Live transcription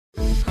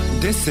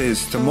This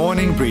is the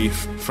morning brief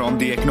from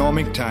the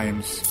Economic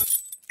Times.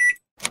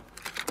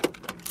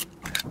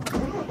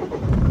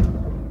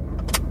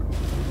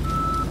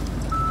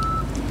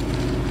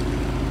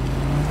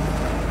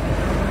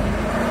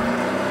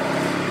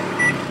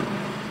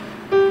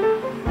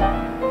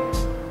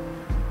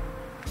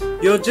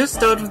 You're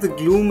just out of the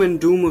gloom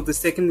and doom of the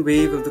second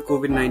wave of the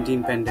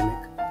COVID-19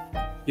 pandemic.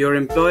 Your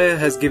employer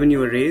has given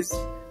you a raise,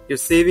 your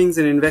savings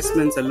and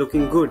investments are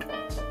looking good,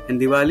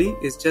 and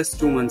Diwali is just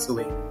 2 months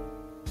away.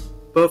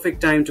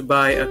 Perfect time to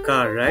buy a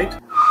car, right?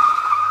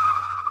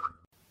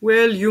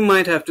 Well, you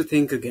might have to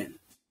think again.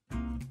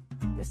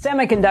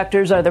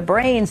 Semiconductors are the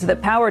brains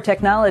that power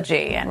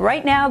technology, and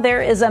right now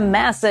there is a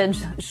massive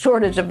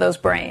shortage of those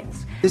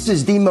brains. This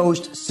is the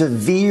most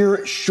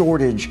severe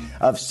shortage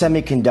of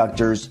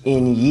semiconductors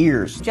in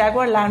years.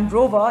 Jaguar Land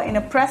Rover, in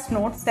a press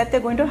note, said they're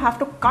going to have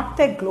to cut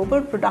their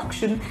global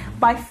production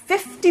by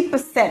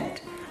 50%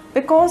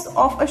 because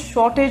of a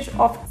shortage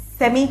of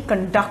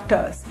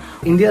semiconductors.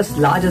 India's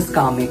largest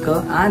car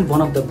maker and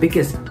one of the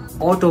biggest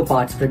auto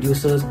parts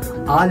producers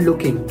are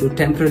looking to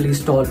temporarily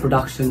stall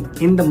production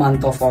in the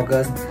month of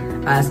August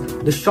as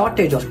the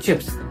shortage of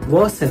chips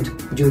worsened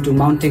due to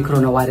mounting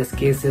coronavirus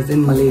cases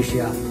in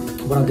Malaysia,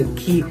 one of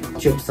the key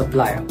chip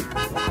supplier.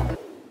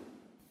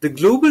 The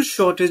global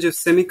shortage of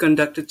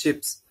semiconductor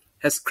chips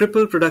has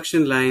crippled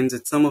production lines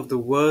at some of the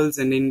world's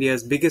and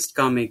India's biggest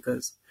car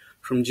makers,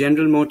 from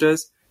General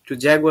Motors to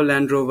Jaguar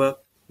Land Rover,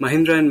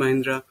 Mahindra &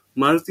 Mahindra,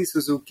 Maruti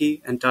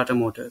Suzuki and Tata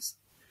Motors.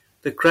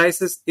 The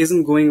crisis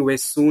isn't going away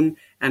soon,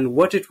 and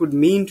what it would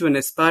mean to an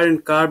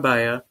aspirant car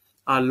buyer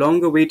are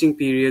longer waiting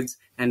periods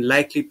and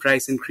likely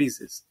price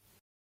increases.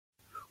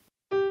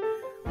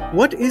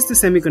 What is the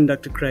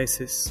semiconductor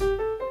crisis?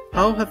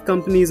 How have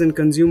companies and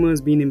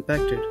consumers been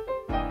impacted?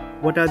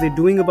 What are they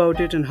doing about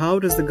it, and how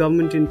does the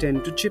government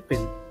intend to chip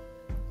in?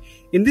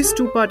 In this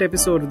two-part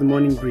episode of the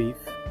Morning Brief,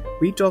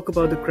 we talk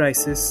about the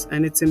crisis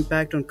and its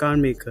impact on car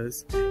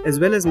makers,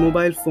 as well as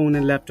mobile phone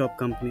and laptop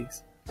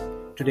companies.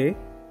 Today,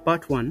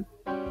 Part 1,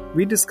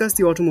 we discuss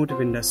the automotive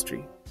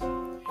industry.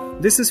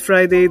 This is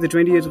Friday, the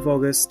 28th of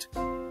August,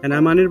 and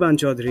I'm Anirban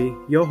Chaudhary,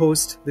 your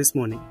host this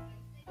morning.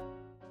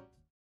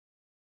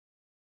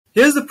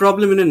 Here's the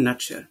problem in a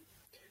nutshell.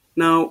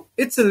 Now,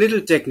 it's a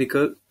little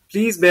technical.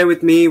 Please bear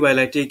with me while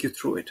I take you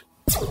through it.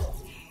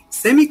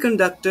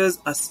 Semiconductors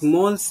are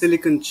small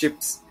silicon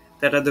chips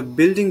that are the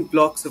building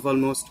blocks of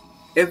almost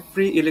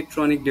every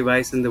electronic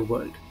device in the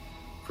world,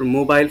 from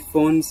mobile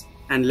phones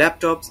and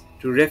laptops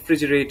to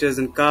refrigerators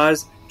and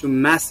cars to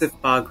massive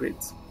power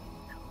grids.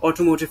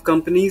 Automotive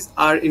companies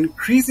are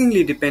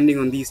increasingly depending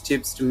on these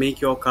chips to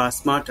make your car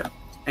smarter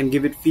and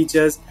give it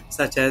features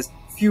such as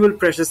fuel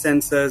pressure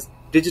sensors,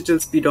 digital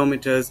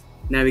speedometers,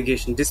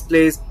 navigation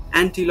displays,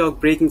 anti-lock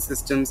braking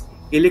systems,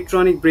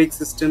 electronic brake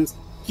systems,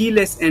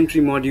 keyless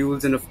entry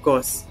modules, and of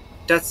course,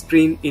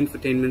 touchscreen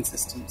infotainment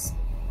systems.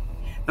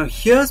 Now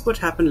here's what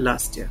happened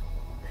last year.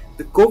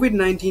 The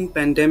COVID-19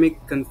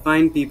 pandemic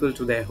confined people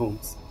to their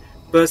homes.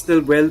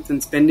 Personal wealth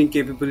and spending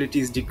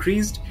capabilities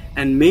decreased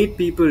and made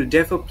people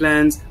defer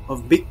plans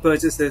of big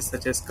purchases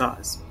such as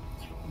cars.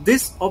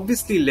 This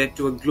obviously led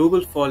to a global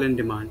fall in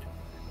demand.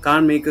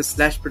 Car makers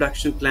slashed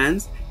production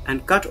plans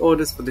and cut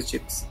orders for the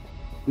chips.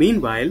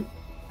 Meanwhile,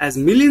 as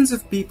millions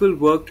of people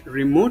worked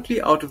remotely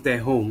out of their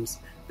homes,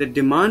 the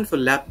demand for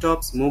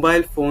laptops,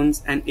 mobile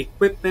phones, and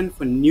equipment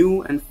for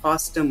new and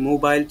faster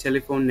mobile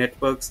telephone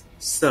networks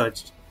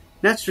surged.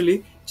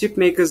 Naturally, chip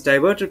makers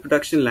diverted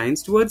production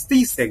lines towards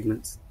these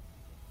segments.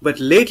 But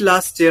late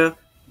last year,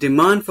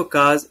 demand for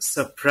cars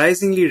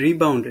surprisingly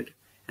rebounded,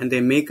 and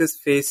their makers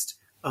faced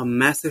a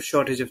massive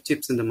shortage of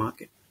chips in the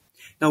market.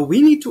 Now,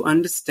 we need to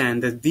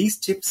understand that these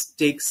chips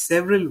take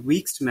several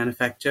weeks to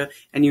manufacture,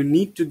 and you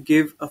need to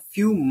give a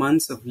few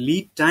months of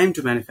lead time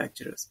to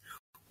manufacturers.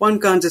 One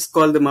can't just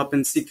call them up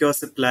and secure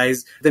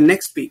supplies the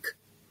next week.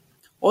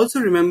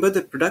 Also remember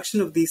that production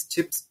of these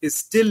chips is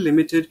still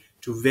limited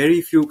to very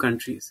few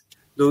countries.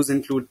 Those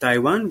include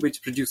Taiwan,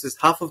 which produces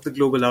half of the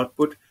global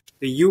output,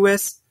 the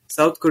US,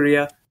 South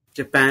Korea,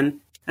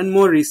 Japan, and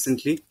more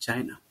recently,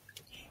 China.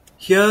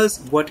 Here's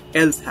what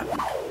else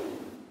happened.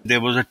 There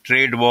was a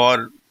trade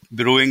war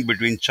brewing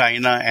between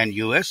China and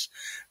US,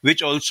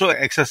 which also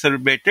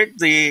exacerbated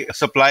the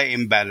supply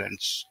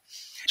imbalance.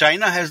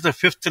 China has the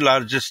fifth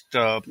largest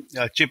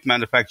chip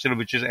manufacturer,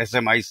 which is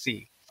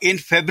SMIC. In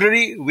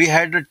February, we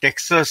had a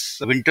Texas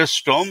winter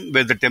storm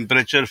where the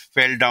temperature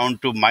fell down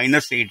to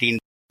minus 18,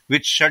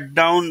 which shut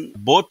down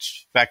both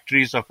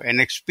factories of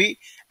NXP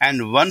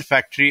and one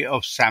factory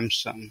of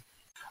Samsung.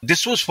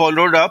 This was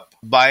followed up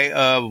by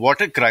a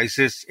water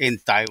crisis in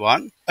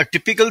Taiwan. A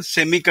typical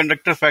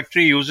semiconductor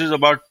factory uses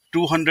about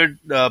 200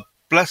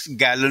 plus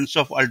gallons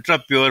of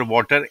ultra-pure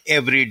water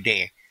every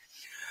day.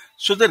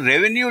 So the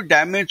revenue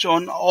damage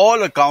on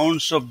all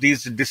accounts of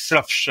these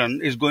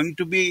disruption is going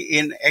to be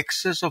in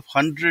excess of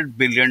 $100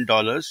 billion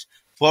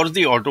for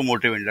the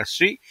automotive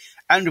industry.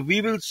 And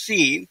we will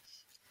see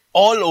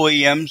all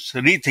OEMs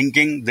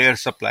rethinking their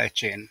supply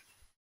chain.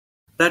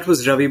 That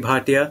was Ravi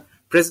Bhatia,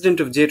 president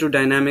of J2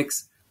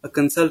 Dynamics, a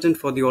consultant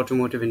for the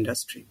automotive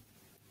industry.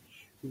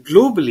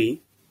 Globally,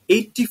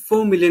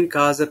 84 million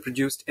cars are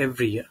produced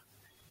every year.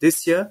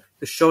 This year,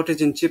 the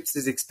shortage in chips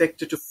is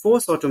expected to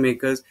force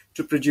automakers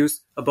to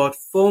produce about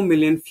 4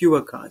 million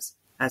fewer cars,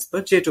 as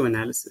per JETO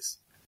analysis.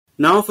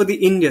 Now for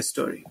the India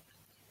story.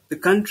 The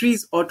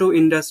country's auto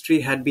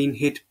industry had been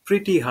hit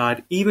pretty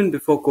hard even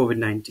before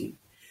COVID-19.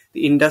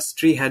 The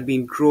industry had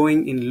been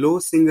growing in low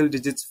single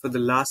digits for the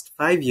last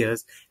 5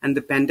 years, and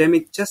the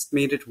pandemic just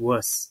made it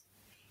worse.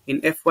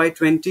 In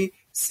FY20,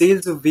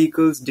 sales of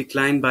vehicles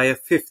declined by a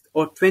fifth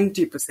or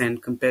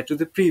 20% compared to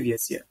the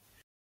previous year.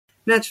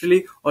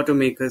 Naturally,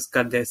 automakers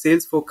cut their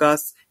sales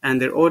forecasts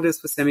and their orders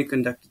for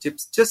semiconductor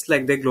chips just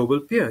like their global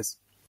peers.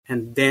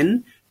 And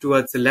then,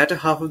 towards the latter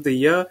half of the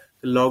year,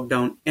 the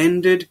lockdown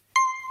ended,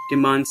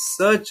 demand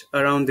surged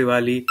around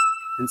Diwali,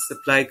 and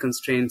supply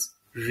constraints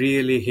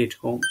really hit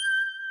home.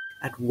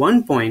 At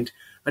one point,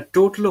 a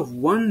total of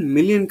 1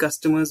 million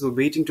customers were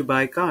waiting to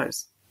buy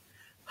cars.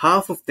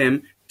 Half of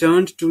them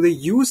turned to the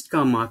used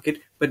car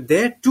market, but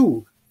there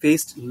too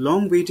faced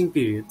long waiting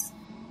periods.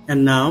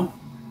 And now,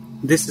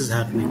 this is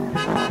happening.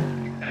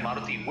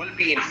 Maruti will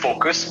be in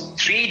focus.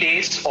 3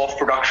 days of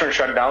production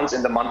shutdowns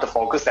in the month of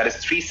August, that is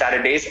 3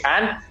 Saturdays,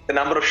 and the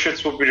number of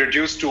shifts will be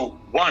reduced to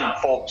 1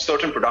 for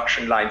certain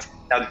production lines.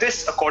 Now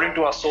this, according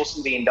to our source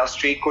in the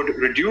industry, could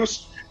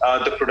reduce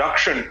the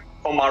production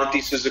for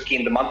Maruti Suzuki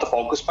in the month of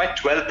August by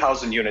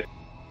 12,000 units.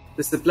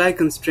 The supply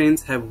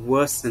constraints have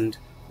worsened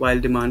while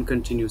demand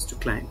continues to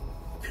climb.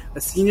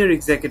 A senior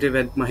executive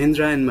at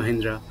Mahindra &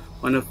 Mahindra,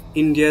 one of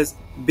India's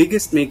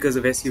biggest makers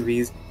of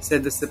SUVs,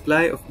 said the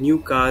supply of new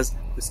cars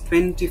was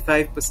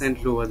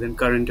 25% lower than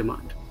current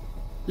demand.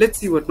 Let's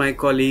see what my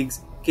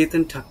colleagues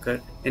Ketan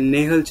Thakkar and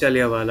Nehal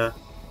Chaliawala,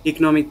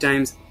 Economic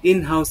Times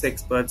in-house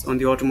experts on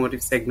the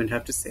automotive segment,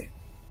 have to say.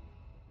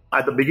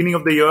 At the beginning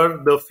of the year,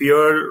 the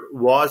fear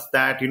was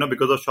that,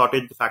 because of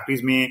shortage, the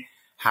factories may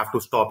have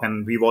to stop.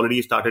 And we've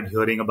already started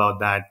hearing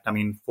about that. I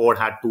mean, Ford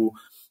had to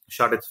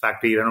shut its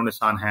factory. Renault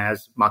Nissan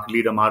has. Market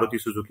leader Maruti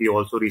Suzuki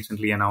also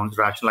recently announced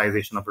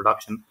rationalization of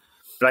production.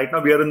 Right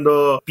now, we are in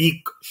the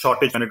peak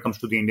shortage when it comes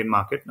to the Indian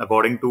market.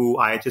 According to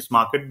IHS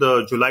Market,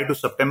 the July to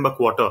September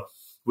quarter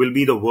will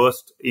be the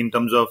worst in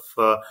terms of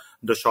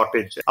the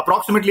shortage.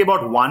 Approximately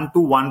about 1 to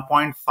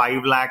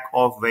 1.5 lakh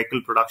of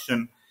vehicle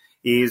production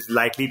is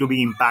likely to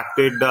be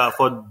impacted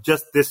for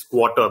just this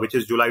quarter, which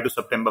is July to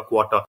September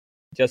quarter.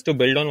 Just to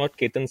build on what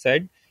Ketan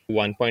said,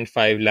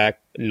 1.5 lakh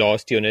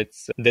lost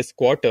units this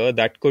quarter,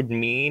 that could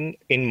mean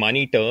in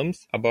money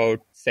terms about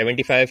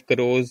 75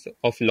 crores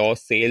of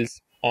lost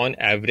sales on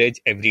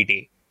average every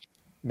day,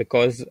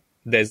 because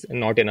there's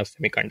not enough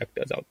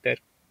semiconductors out there.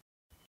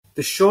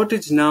 The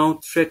shortage now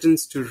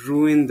threatens to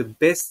ruin the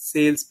best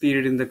sales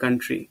period in the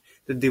country,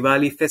 the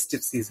Diwali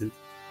festive season.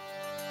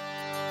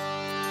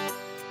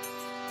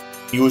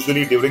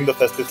 Usually during the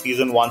festive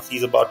season, one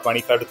sees about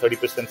 25 to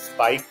 30%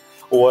 spike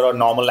over a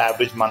normal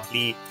average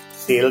monthly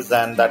sales,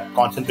 and that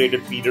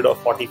concentrated period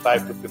of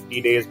 45 to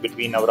 50 days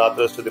between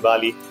Navratras to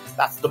Diwali,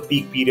 that's the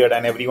peak period,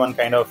 and everyone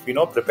kind of,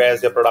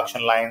 prepares their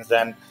production lines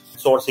and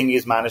sourcing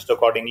is managed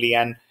accordingly.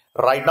 And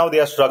right now they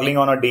are struggling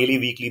on a daily,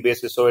 weekly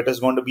basis. So it is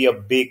going to be a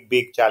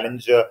big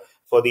challenge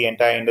for the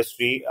entire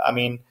industry. I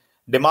mean,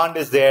 demand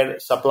is there,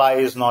 supply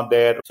is not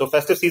there. So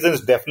festive season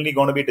is definitely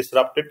going to be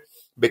disrupted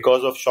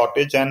because of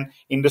shortage, and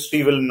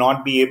industry will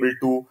not be able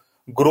to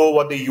grow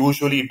what they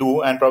usually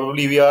do. And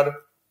probably we are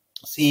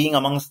seeing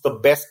amongst the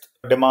best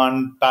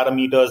demand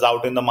parameters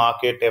out in the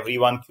market,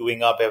 everyone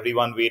queuing up,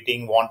 everyone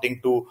waiting,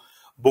 wanting to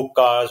book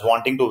cars,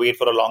 wanting to wait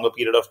for a longer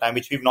period of time,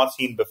 which we've not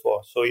seen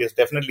before. So yes,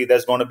 definitely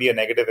there's going to be a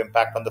negative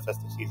impact on the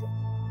festive season.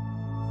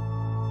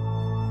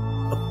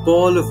 A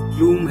pall of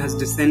gloom has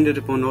descended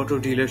upon auto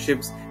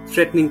dealerships,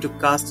 threatening to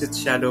cast its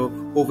shadow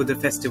over the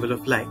festival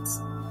of lights.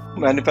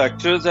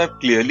 Manufacturers have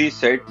clearly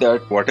said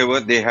that whatever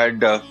they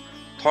had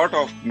thought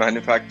of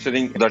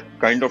manufacturing, that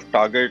kind of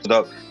target,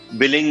 the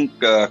billing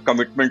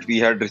commitment we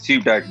had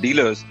received at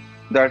dealers,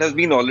 that has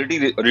been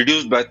already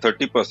reduced by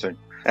 30%.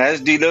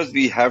 As dealers,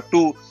 we have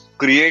to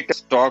create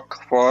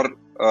stock for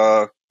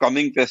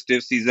coming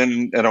festive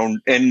season around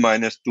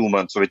N-2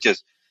 months, which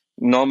is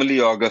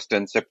normally August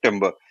and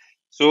September.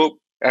 So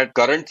at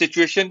current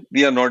situation,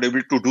 we are not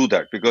able to do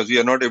that because we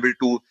are not able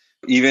to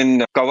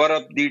even cover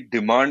up the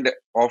demand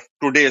of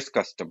today's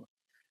customer.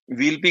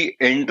 We'll be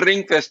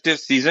entering festive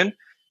season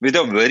with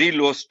a very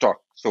low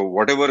stock. So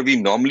whatever we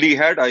normally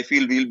had, I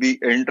feel we'll be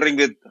entering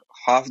with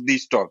half the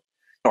stock.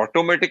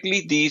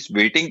 Automatically, these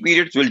waiting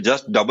periods will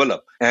just double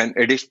up. And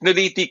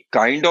additionally, the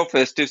kind of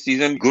festive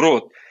season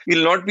growth,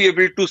 we'll not be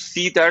able to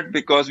see that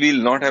because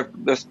we'll not have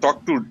the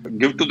stock to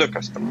give to the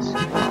customers.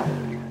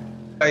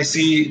 I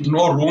see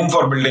no room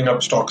for building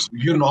up stocks.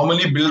 You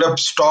normally build up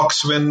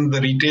stocks when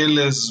the retail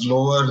is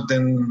lower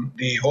than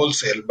the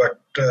wholesale, but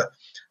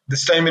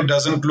this time it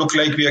doesn't look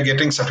like we are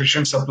getting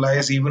sufficient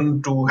supplies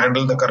even to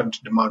handle the current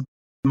demand.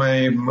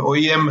 My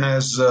OEM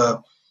has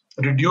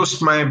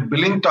reduced my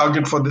billing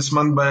target for this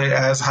month by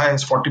as high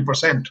as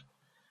 40%.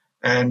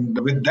 And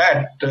with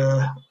that,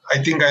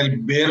 I think I'll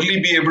barely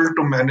be able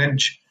to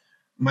manage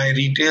my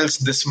retails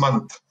this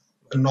month.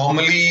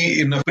 Normally,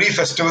 in a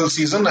pre-festival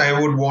season, I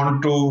would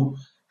want to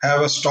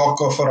have a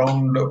stock of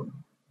around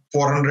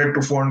 400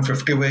 to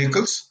 450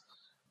 vehicles,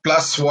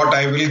 plus what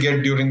I will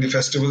get during the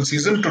festival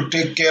season to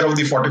take care of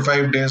the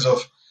 45 days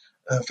of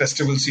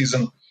festival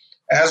season.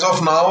 As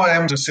of now, I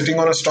am just sitting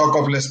on a stock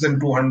of less than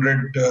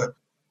 200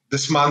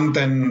 this month,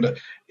 and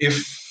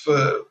if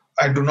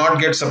I do not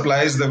get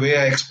supplies the way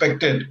I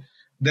expected,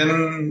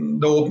 then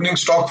the opening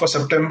stock for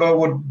September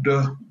would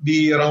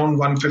be around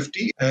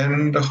 150,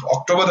 and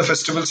October the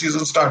festival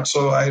season starts.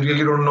 So I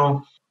really don't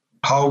know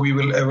how we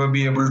will ever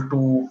be able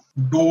to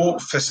do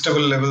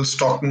festival level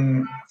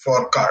stocking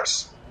for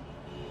cars.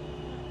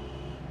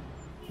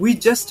 We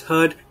just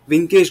heard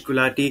Vinkesh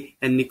Gulati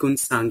and Nikun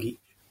Sanghi,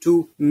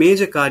 two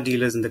major car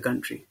dealers in the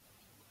country.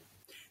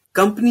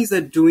 Companies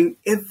are doing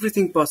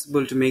everything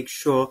possible to make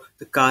sure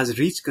the cars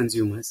reach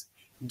consumers,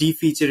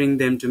 defeaturing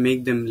them to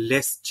make them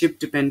less chip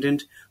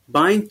dependent,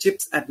 buying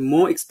chips at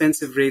more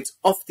expensive rates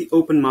off the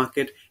open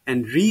market,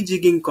 and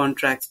rejigging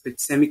contracts with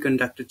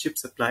semiconductor chip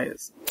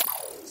suppliers.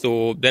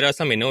 So there are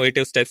some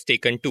innovative steps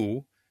taken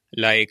too,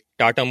 like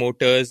Tata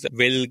Motors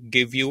will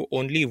give you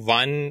only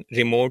one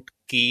remote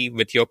key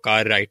with your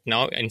car right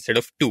now instead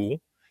of two,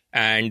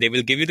 and they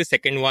will give you the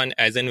second one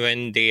as and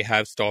when they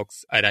have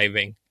stocks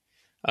arriving.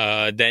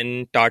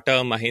 Then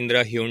Tata,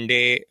 Mahindra,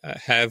 Hyundai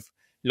have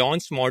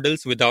launched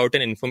models without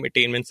an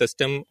infotainment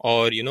system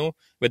or,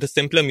 with a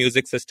simpler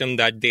music system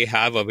that they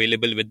have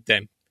available with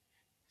them.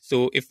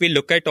 So if we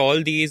look at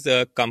all these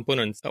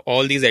components,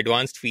 all these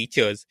advanced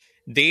features,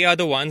 they are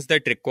the ones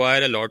that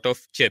require a lot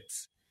of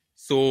chips.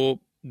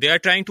 So they are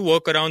trying to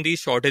work around these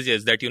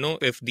shortages that,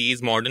 if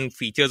these modern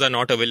features are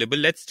not available,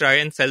 let's try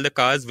and sell the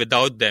cars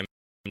without them,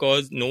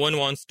 because no one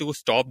wants to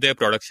stop their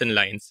production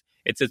lines.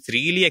 It's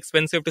really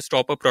expensive to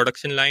stop a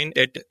production line.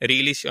 It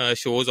really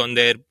shows on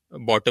their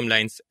bottom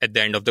lines at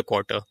the end of the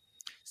quarter.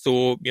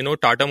 So,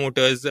 Tata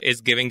Motors is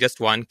giving just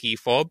one key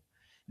fob.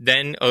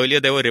 Then earlier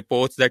there were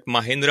reports that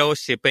Mahindra was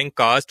shipping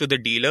cars to the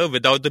dealer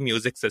without the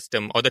music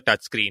system or the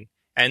touchscreen.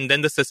 And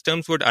then the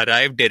systems would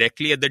arrive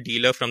directly at the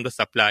dealer from the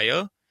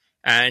supplier,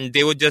 and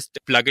they would just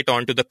plug it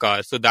onto the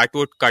car. So that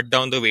would cut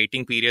down the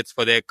waiting periods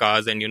for their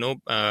cars and,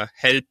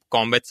 help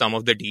combat some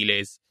of the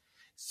delays.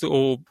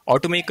 So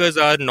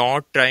automakers are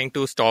not trying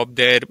to stop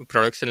their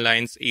production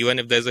lines. Even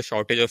if there's a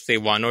shortage of, say,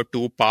 one or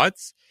two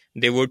parts,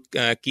 they would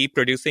keep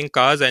producing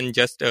cars and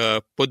just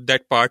put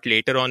that part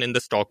later on in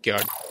the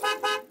stockyard.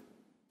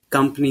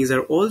 Companies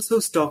are also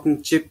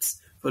stocking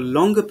chips for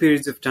longer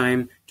periods of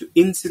time to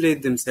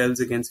insulate themselves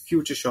against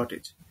future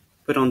shortage.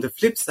 But on the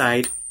flip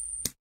side,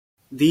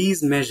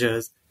 these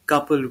measures,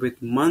 coupled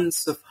with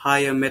months of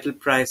higher metal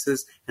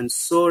prices and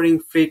soaring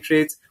freight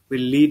rates,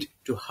 will lead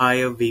to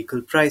higher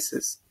vehicle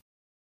prices.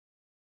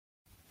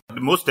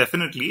 Most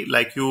definitely,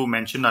 like you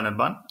mentioned,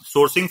 Anirban,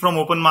 sourcing from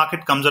open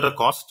market comes at a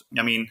cost.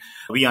 I mean,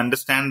 we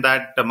understand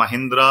that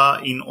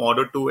Mahindra, in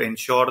order to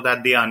ensure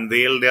that they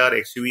unveil their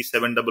XUV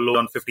 700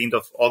 on 15th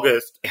of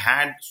August,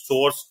 had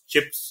sourced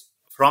chips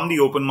from the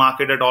open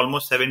market at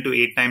almost 7 to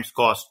 8 times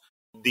cost.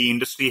 The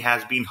industry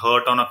has been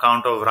hurt on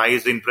account of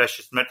rise in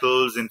precious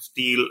metals, in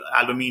steel,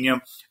 aluminium,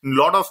 a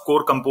lot of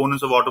core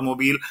components of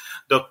automobile.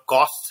 The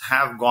costs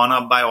have gone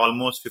up by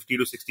almost 50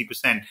 to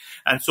 60%.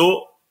 And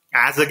so,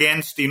 as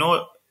against,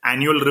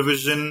 annual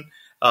revision,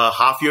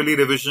 half-yearly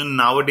revision,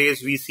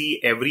 nowadays we see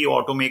every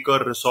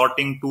automaker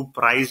resorting to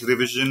price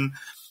revision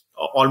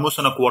almost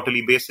on a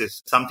quarterly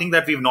basis, something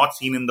that we've not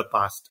seen in the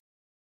past.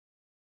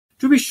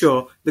 To be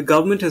sure, the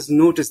government has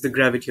noticed the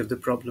gravity of the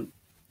problem.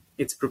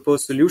 Its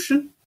proposed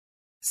solution?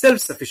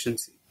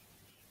 Self-sufficiency.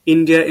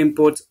 India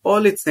imports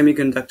all its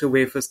semiconductor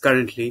wafers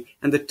currently,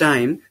 and the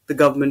time, the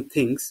government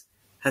thinks,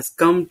 has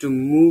come to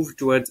move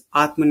towards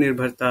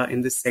Atmanirbharta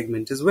in this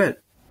segment as well.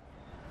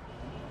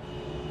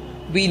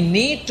 We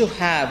need to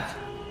have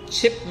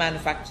chip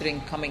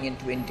manufacturing coming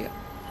into India.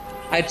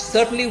 I'd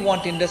certainly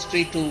want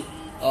industry to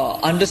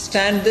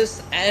understand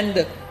this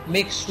and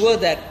make sure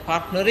that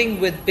partnering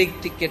with big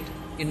ticket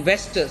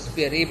investors,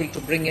 we are able to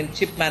bring in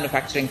chip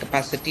manufacturing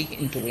capacity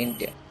into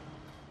India.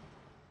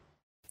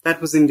 That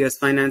was India's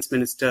Finance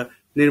Minister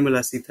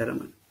Nirmala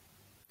Sitharaman.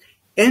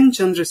 N.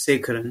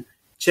 Chandrasekharan,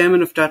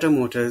 chairman of Tata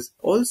Motors,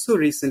 also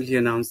recently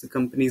announced the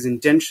company's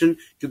intention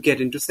to get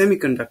into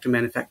semiconductor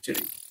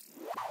manufacturing.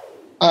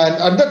 And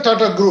at the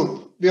Tata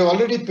Group, we have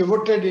already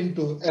pivoted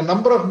into a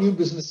number of new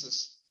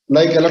businesses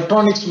like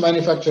electronics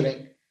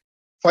manufacturing,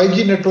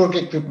 5G network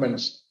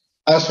equipments,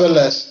 as well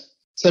as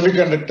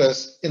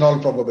semiconductors in all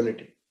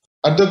probability.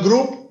 At the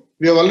group,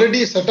 we have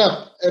already set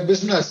up a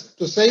business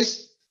to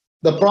seize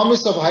the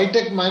promise of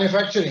high-tech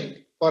manufacturing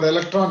for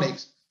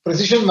electronics,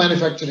 precision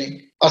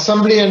manufacturing,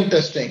 assembly and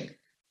testing,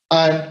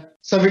 and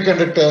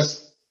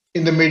semiconductors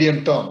in the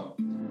medium term.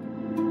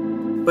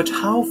 But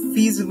how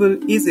feasible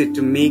is it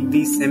to make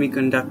these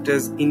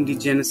semiconductors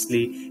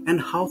indigenously,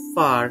 and how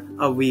far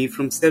are we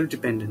from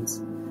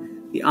self-dependence?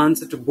 The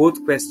answer to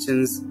both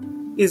questions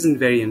isn't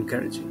very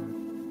encouraging.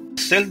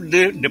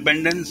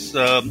 Self-dependence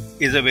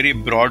is a very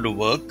broad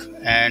work,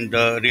 and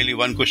really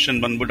one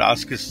question one would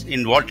ask is,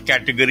 in what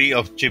category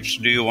of chips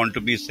do you want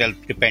to be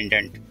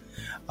self-dependent?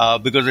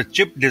 because the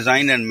chip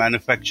design and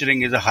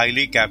manufacturing is a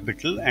highly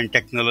capital and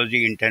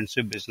technology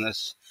intensive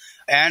business.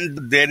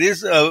 And there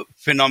is a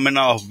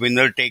phenomena of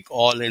winner take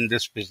all in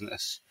this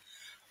business.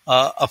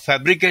 A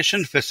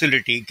fabrication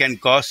facility can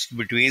cost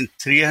between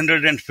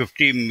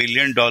 $350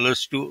 million to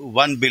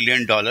 $1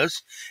 billion.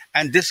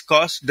 And this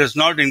cost does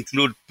not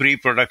include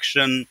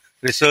pre-production,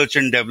 research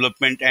and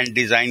development and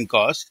design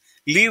costs.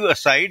 Leave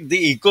aside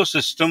the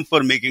ecosystem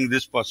for making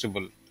this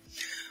possible.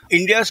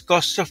 India's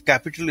cost of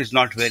capital is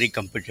not very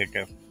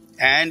competitive.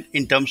 And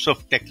in terms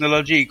of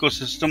technology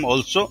ecosystem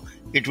also,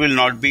 it will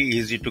not be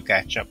easy to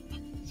catch up.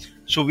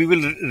 So we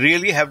will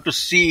really have to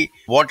see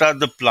what are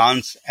the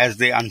plans as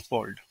they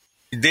unfold.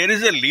 There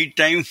is a lead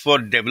time for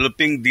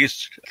developing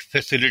these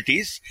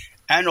facilities,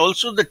 and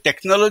also the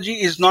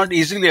technology is not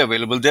easily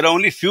available. There are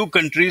only few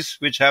countries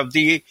which have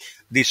the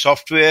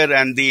software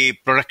and the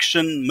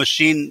production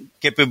machine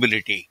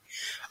capability.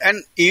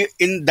 And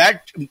in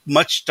that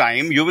much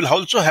time, you will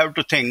also have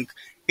to think,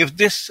 if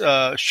this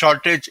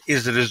shortage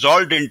is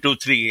resolved in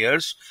 2-3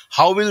 years,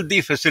 how will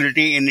the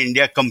facility in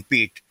India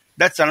compete?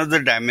 That's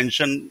another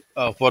dimension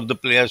for the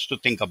players to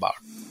think about.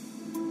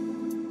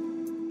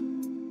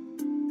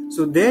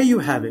 So there you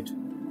have it.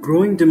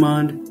 Growing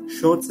demand,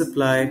 short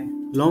supply,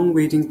 long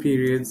waiting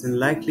periods, and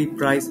likely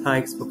price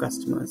hikes for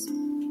customers.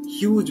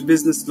 Huge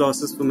business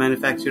losses for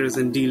manufacturers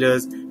and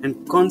dealers,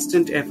 and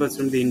constant efforts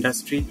from the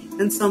industry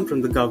and some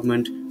from the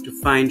government to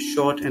find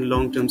short and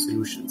long-term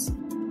solutions.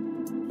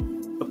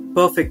 A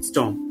perfect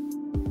storm.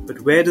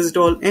 But where does it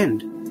all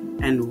end?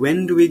 And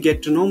when do we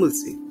get to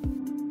normalcy?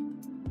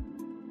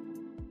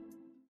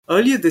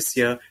 Earlier this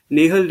year,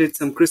 Nehal did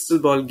some crystal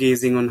ball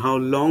gazing on how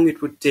long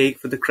it would take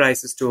for the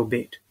crisis to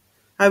abate.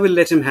 I will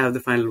let him have the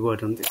final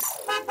word on this.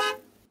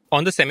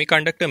 On the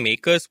semiconductor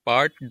makers'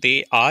 part,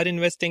 they are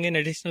investing in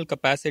additional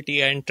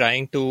capacity and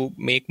trying to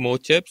make more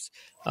chips.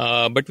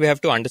 But we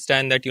have to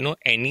understand that,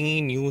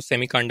 any new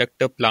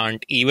semiconductor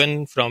plant,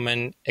 even from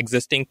an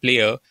existing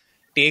player,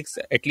 takes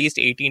at least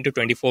 18 to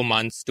 24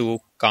 months to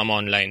come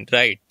online,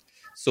 right?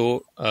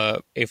 So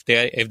if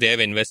they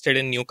have invested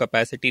in new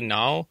capacity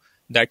now,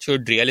 that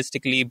should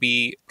realistically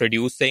be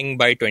producing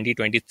by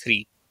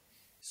 2023.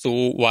 So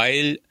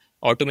while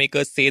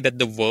automakers say that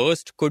the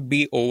worst could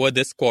be over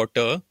this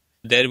quarter,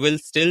 there will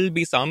still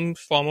be some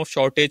form of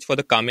shortage for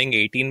the coming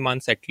 18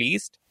 months at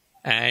least.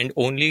 And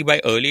only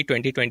by early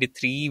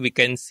 2023, we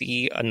can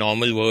see a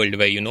normal world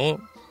where,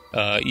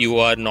 you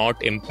are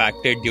not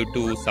impacted due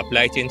to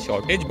supply chain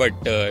shortage, but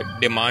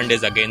demand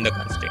is again the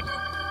constraint.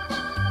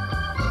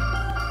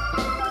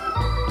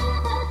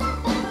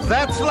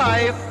 That's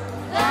life.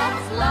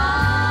 That's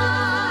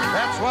life.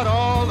 That's what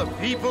all the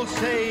people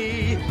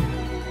say.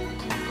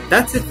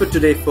 That's it for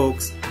today,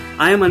 folks.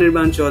 I am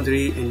Anirban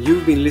Chaudhary, and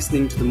you've been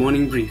listening to The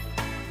Morning Brief.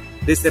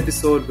 This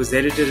episode was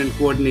edited and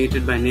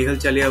coordinated by Nehal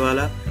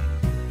Chaliawala.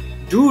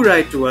 Do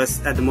write to us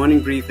at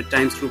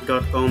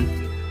themorningbrief@timesgroup.com.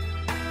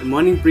 The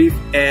Morning Brief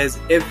airs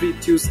every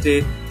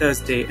Tuesday,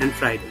 Thursday, and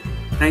Friday.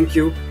 Thank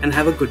you, and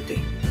have a good day.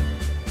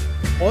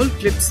 All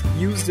clips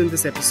used in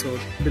this episode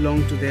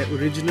belong to their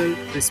original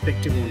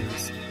respective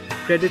owners.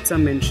 Credits are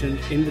mentioned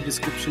in the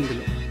description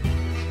below.